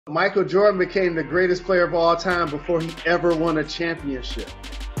Michael Jordan became the greatest player of all time before he ever won a championship.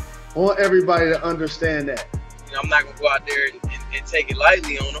 I want everybody to understand that. I'm not going to go out there and take it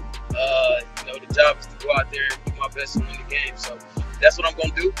lightly on them. The job is to go out there and do my best to win the game. So that's what I'm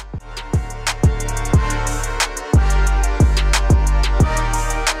going to do.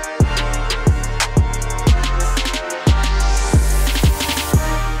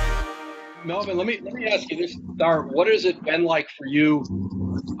 Melvin, let me ask you this, Dar. What has it been like for you?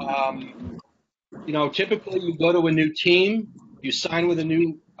 Typically you go to a new team, you sign with a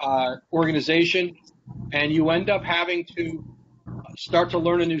new organization, and you end up having to start to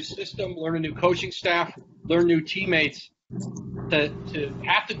learn a new system, learn a new coaching staff, learn new teammates. To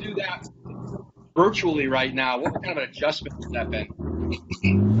have to do that virtually right now, what kind of an adjustment has that been?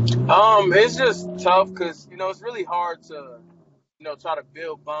 It's just tough because it's really hard to try to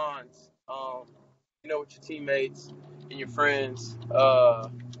build bonds with your teammates and your friends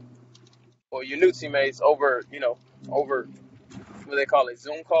or your new teammates over what they call it,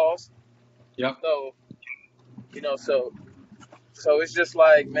 Zoom calls. Yep. So it's just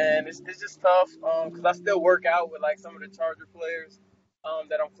like, man, it's just tough because I still work out with like some of the Charger players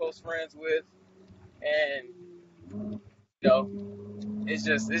that I'm close friends with, and it's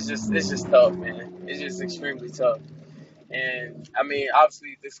just tough, man. It's just extremely tough. And I mean,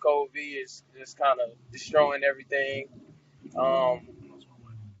 obviously this COVID is just kind of destroying everything.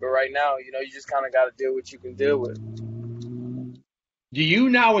 But right now, you just kind of got to deal with what you can deal with. Do you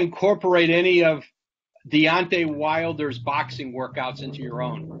now incorporate any of Deontay Wilder's boxing workouts into your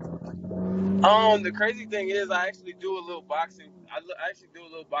own? The crazy thing is I actually do a little boxing. I actually do a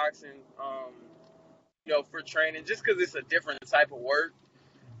little boxing, for training, just because it's a different type of work.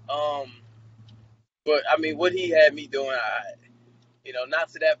 But I mean, what he had me doing, not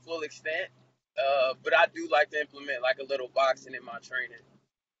to that full extent, but I do like to implement like a little boxing in my training.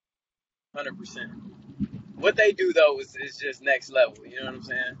 100%. What they do though is just next level. You know what I'm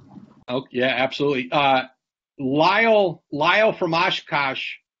saying? Oh yeah, absolutely. Lyle from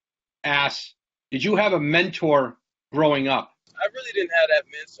Oshkosh asks, did you have a mentor growing up? I really didn't have that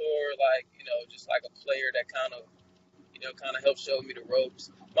mentor, like, just like a player that kind of helped show me the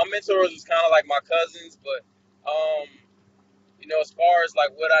ropes. My mentors was kind of like my cousins, but, as far as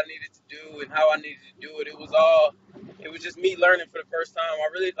like what I needed to do and how I needed to do it, it was just me learning for the first time. I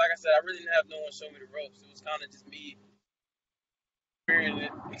really didn't have no one show me the ropes. It was kind of just me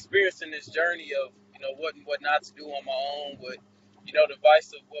experiencing this journey of, what and what not to do on my own, with, the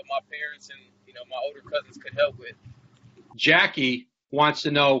advice of what my parents and, my older cousins could help with. Jackie wants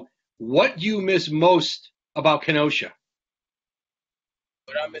to know, what do you miss most about Kenosha?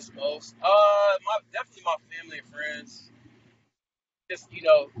 What I miss most? Definitely my family and friends. Just, being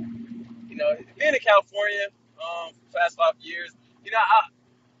in California for the past 5 years,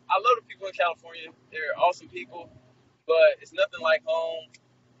 I love the people in California. They're awesome people, but it's nothing like home.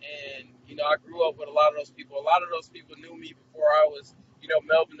 And, I grew up with a lot of those people. A lot of those people knew me before I was,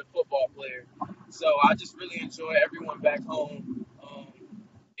 Melvin, the football player. So I just really enjoy everyone back home,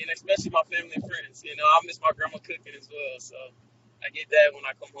 and especially my family and friends. I miss my grandma cooking as well, so I get that when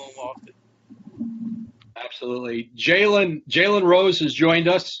I come home often. Absolutely. Jalen Rose has joined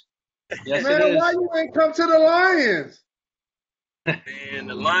us. Yes, Man, it is. why you ain't come to the Lions? Man,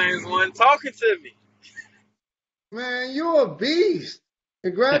 the Lions weren't talking to me. Man, you're a beast.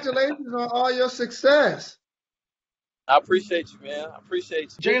 Congratulations on all your success. I appreciate you, man. I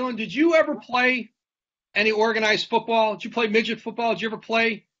appreciate you. Jalen, did you ever play any organized football? Did you play midget football? Did you ever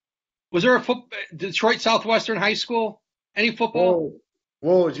play? Was there a Detroit Southwestern High School? Any football?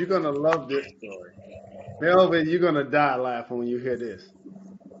 Whoa, you're going to love this story. Melvin, you're going to die laughing when you hear this.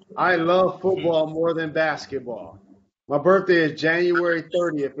 I love football more than basketball. My birthday is January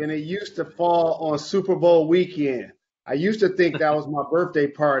 30th, and it used to fall on Super Bowl weekend. I used to think that was my birthday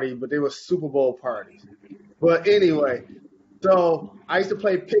party, but they were Super Bowl parties. But anyway, so I used to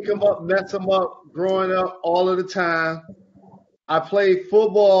play pick 'em up, mess 'em up, growing up all of the time. I played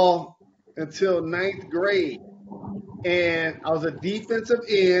football until 9th grade, and I was a defensive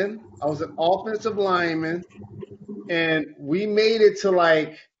end. I was an offensive lineman, and we made it to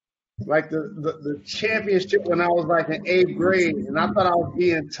like the championship when I was like in 8th grade, and I thought I was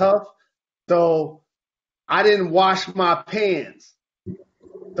being tough, so I didn't wash my pants.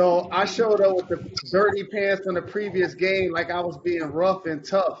 So I showed up with the dirty pants from the previous game like I was being rough and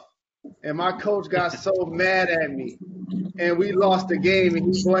tough. And my coach got so mad at me. And we lost the game,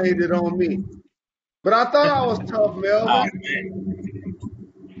 and he blamed it on me. But I thought I was tough, Melvin. Oh, man.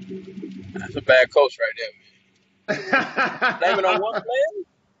 That's a bad coach right there, man. Blame it on one player?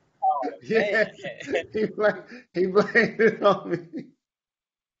 Oh, yeah, he blamed it on me.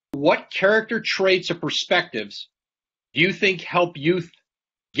 what character traits or perspectives do you think help youth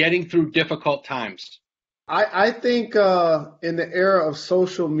getting through difficult times? I think in the era of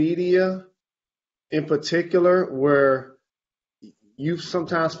social media in particular, where you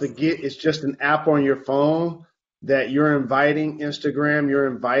sometimes forget it's just an app on your phone, that you're inviting Instagram, you're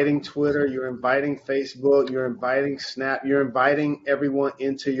inviting Twitter, you're inviting Facebook, you're inviting Snap, you're inviting everyone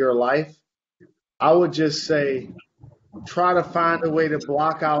into your life. I would just say try to find a way to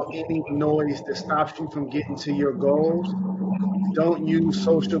block out any noise that stops you from getting to your goals. Don't use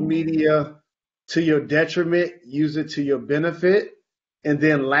social media to your detriment, use it to your benefit. And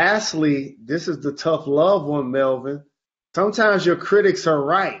then lastly, this is the tough love one, Melvin. Sometimes your critics are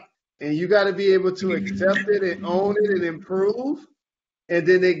right, and you got to be able to accept it and own it and improve, and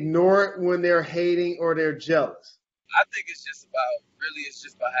then ignore it when they're hating or they're jealous. I think it's just about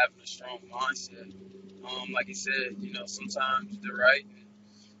having a strong mindset. Like you said, sometimes they're right, and,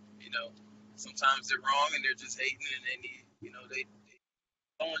 sometimes they're wrong, and they're just hating, and they need,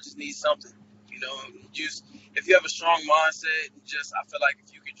 someone just needs something. Just if you have a strong mindset, I feel like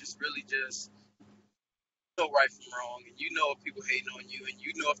if you could just really just know right from wrong, and if people hating on you, and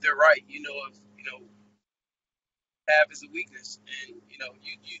if they're right, if have is a weakness, and you know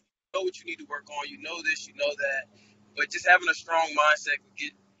what you need to work on, this, that, but just having a strong mindset can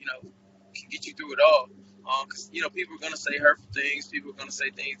get you through it all. Because people are gonna say hurtful things, people are gonna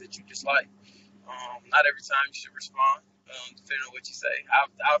say things that you dislike. Not every time you should respond, depending on what you say. I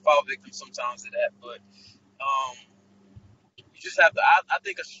fall victim sometimes to that, but you just have to. I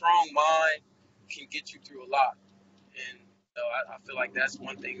think a strong mind can get you through a lot, and I feel like that's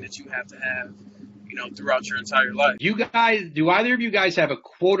one thing that you have to have, throughout your entire life. Do either of you guys have a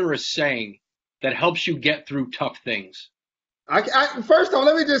quote or a saying that helps you get through tough things? First off,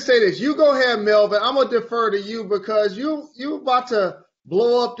 let me just say this. You go ahead, Melvin. I'm gonna defer to you because you about to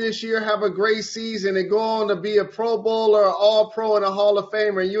blow up this year, have a great season, and go on to be a Pro Bowler, an All-Pro, and a Hall of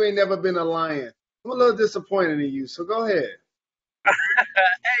Famer, and you ain't never been a Lion. I'm a little disappointed in you, so go ahead. Hey,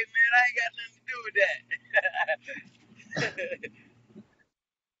 man, I ain't got nothing to do with that.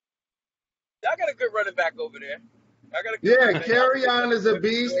 Y'all got a good running back over there. Carry on is a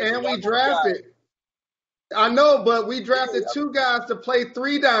beast, and we drafted. I know, but we drafted two guys to play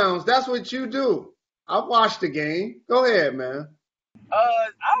 3 downs. That's what you do. I watched the game. Go ahead, man. I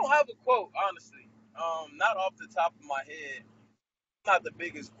don't have a quote, honestly. Not off the top of my head. I'm not the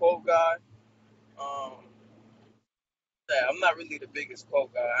biggest quote guy. I'm not really the biggest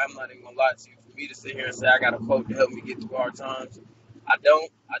quote guy. I'm not even gonna lie to you. For me to sit here and say I got a quote to help me get through hard times, I don't.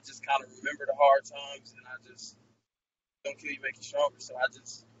 I just kind of remember the hard times, and I just don't kill you, make you stronger. So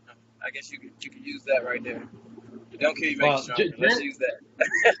I guess you could use that right there. Don't kill you, make you stronger. Let's use that.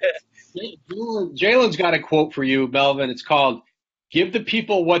 Jalen's got a quote for you, Melvin. It's called "Give the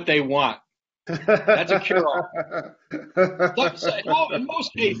people what they want." That's a cure-all. In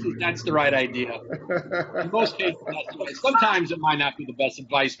most cases, that's the right idea. In most cases, that's the right. Sometimes it might not be the best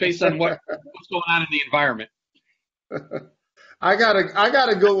advice based on what's going on in the environment. I got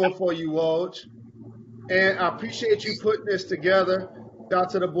a good one for you, Woj. And I appreciate you putting this together. Shout out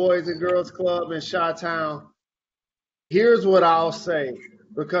to the Boys and Girls Club in Chi-Town. Here's what I'll say,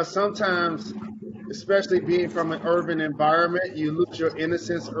 because sometimes, especially being from an urban environment, you lose your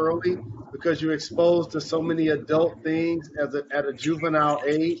innocence early because you're exposed to so many adult things at a juvenile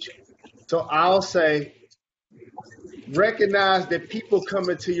age. So I'll say, recognize that people come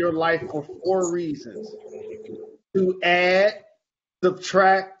into your life for 4 reasons: to add,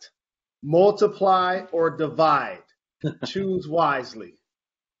 subtract, multiply, or divide. Choose wisely.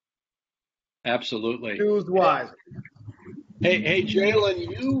 Absolutely. Choose wisely. Hey,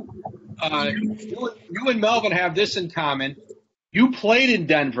 Jalen, you and Melvin have this in common. You played in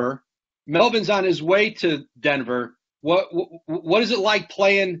Denver. Melvin's on his way to Denver. What is it like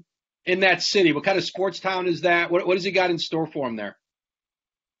playing in that city? What kind of sports town is that? What has he got in store for him there?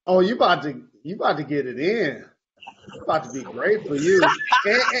 Oh, you about to get it in. It's about to be great for you.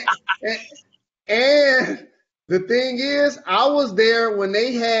 And the thing is, I was there when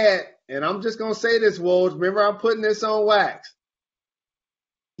they had, and I'm just gonna say this, Woj. Remember, I'm putting this on wax.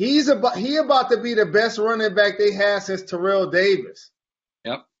 He about to be the best running back they had since Terrell Davis.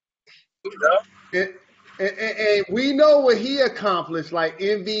 Yep. And we know what he accomplished, like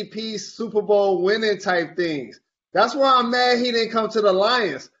MVP, Super Bowl winning type things. That's why I'm mad he didn't come to the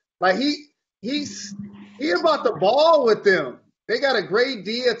Lions. Like he's about to ball with them. They got a great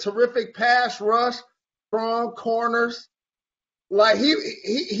D, a terrific pass rush, strong corners. Like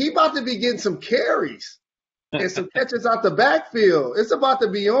he about to be getting some carries and some catches out the backfield. It's about to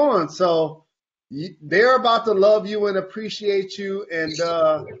be on. So they're about to love you and appreciate you, and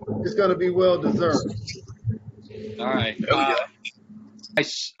it's going to be well deserved. All right. Oh, yeah.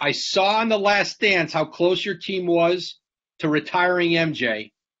 I saw in The Last Dance how close your team was to retiring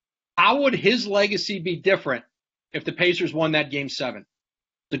MJ. How would his legacy be different if the Pacers won that Game 7?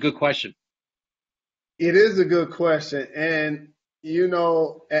 It's a good question. It is a good question. And, you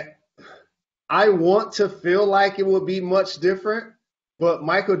know, I want to feel like it would be much different, but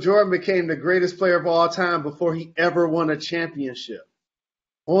Michael Jordan became the greatest player of all time before he ever won a championship.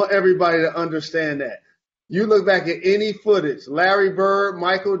 I want everybody to understand that. You look back at any footage, Larry Bird,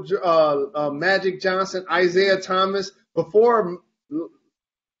 Magic Johnson, Isaiah Thomas, before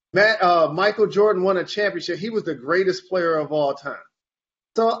Michael Jordan won a championship, he was the greatest player of all time.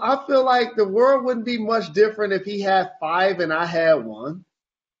 So I feel like the world wouldn't be much different if he had 5 and I had 1.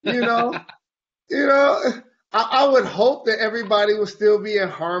 You know, I would hope that everybody would still be in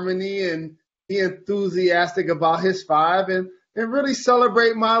harmony and be enthusiastic about his 5 and really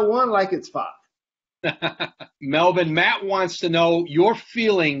celebrate my 1 like it's 5. Melvin, Matt wants to know your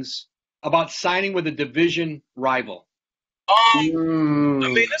feelings about signing with a division rival. I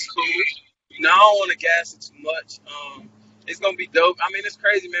mean, it's cool. You know, I don't want to gas it too much. It's gonna be dope. I mean, it's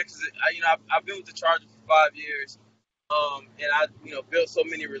crazy, man. Because I've been with the Chargers for 5 years, and I built so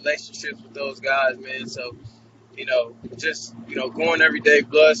many relationships with those guys, man. So, just going every day,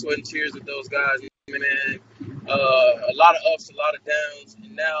 blood, sweat, and tears with those guys, man. A lot of ups, a lot of downs,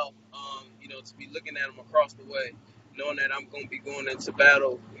 and now, to be looking at them across the way, knowing that I'm gonna be going into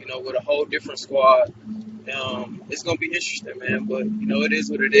battle, with a whole different squad. It's gonna be interesting, man. But it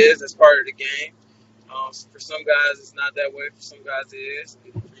is what it is. That's part of the game. For some guys, it's not that way. For some guys, it is.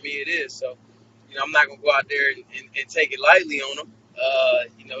 And for me, it is. So, I'm not gonna go out there and take it lightly on them.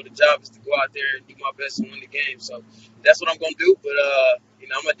 The job is to go out there and do my best and win the game. So that's what I'm gonna do. But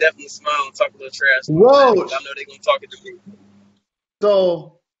I'm gonna definitely smile and talk a little trash. Whoa! I know they're gonna talk it to me.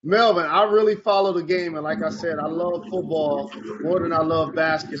 So, Melvin, I really follow the game, and like I said, I love football more than I love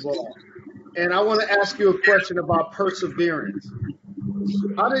basketball. And I want to ask you a question about perseverance.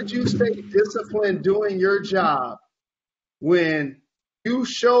 How did you stay disciplined doing your job when you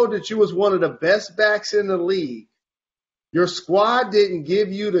showed that you was one of the best backs in the league? Your squad didn't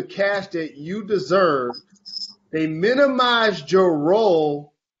give you the cash that you deserved. They minimized your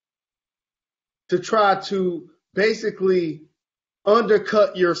role to try to basically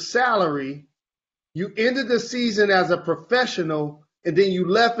undercut your salary. You ended the season as a professional, and then you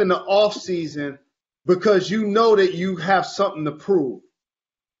left in the off season because you know that you have something to prove.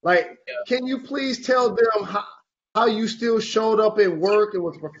 Can you please tell them how you still showed up at work and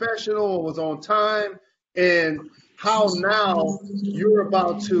was professional and was on time, and how now you're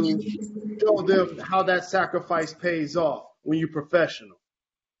about to show them how that sacrifice pays off when you're professional?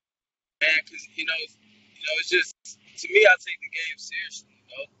 Man, because it's just, to me, I take the game seriously,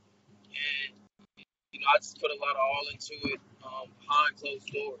 and I just put a lot of all into it behind closed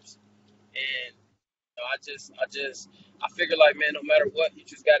doors, and I figure, like, man, no matter what, you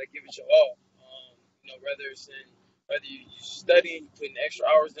just got to give it your all. Whether you're studying, putting extra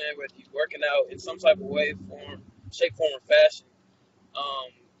hours in, whether you're working out in some type of way, shape, form, or fashion,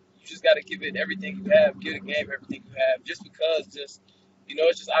 you just got to give it everything you have, give the game everything you have, just because, it's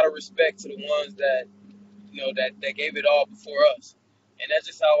just out of respect to the ones that, that gave it all before us. And that's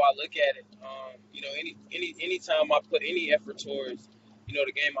just how I look at it. Any time I put any effort towards, the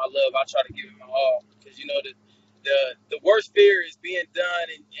game I love, I try to give it my all. Because, the worst fear is being done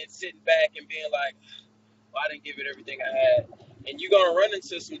and sitting back and being like, well, I didn't give it everything I had. And you're going to run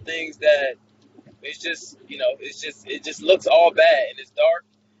into some things that it's just, it just looks all bad and it's dark.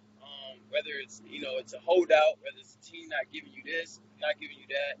 Whether it's, it's a holdout, whether it's a team not giving you this, not giving you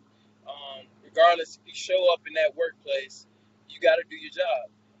that. Regardless, if you show up in that workplace, you got to do your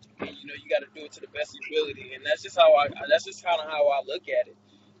job. And, you got to do it to the best of your ability. And that's just kind of how I look at it.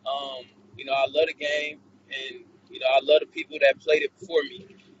 I love the game, and, I love the people that played it before me.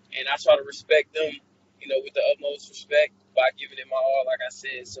 And I try to respect them, with the utmost respect by giving it my all, like I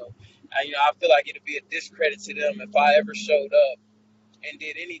said. So, I feel like it'd be a discredit to them if I ever showed up and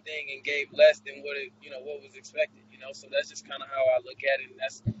did anything and gave less than what was expected, So that's just kind of how I look at it, and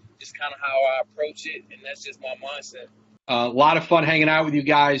that's just kind of how I approach it, and that's just my mindset. A lot of fun hanging out with you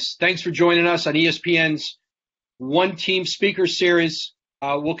guys. Thanks for joining us on ESPN's One Team Speaker Series.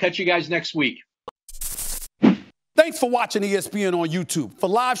 We'll catch you guys next week. Thanks for watching ESPN on YouTube. For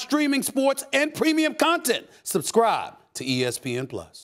live streaming, sports, and premium content, subscribe to ESPN+.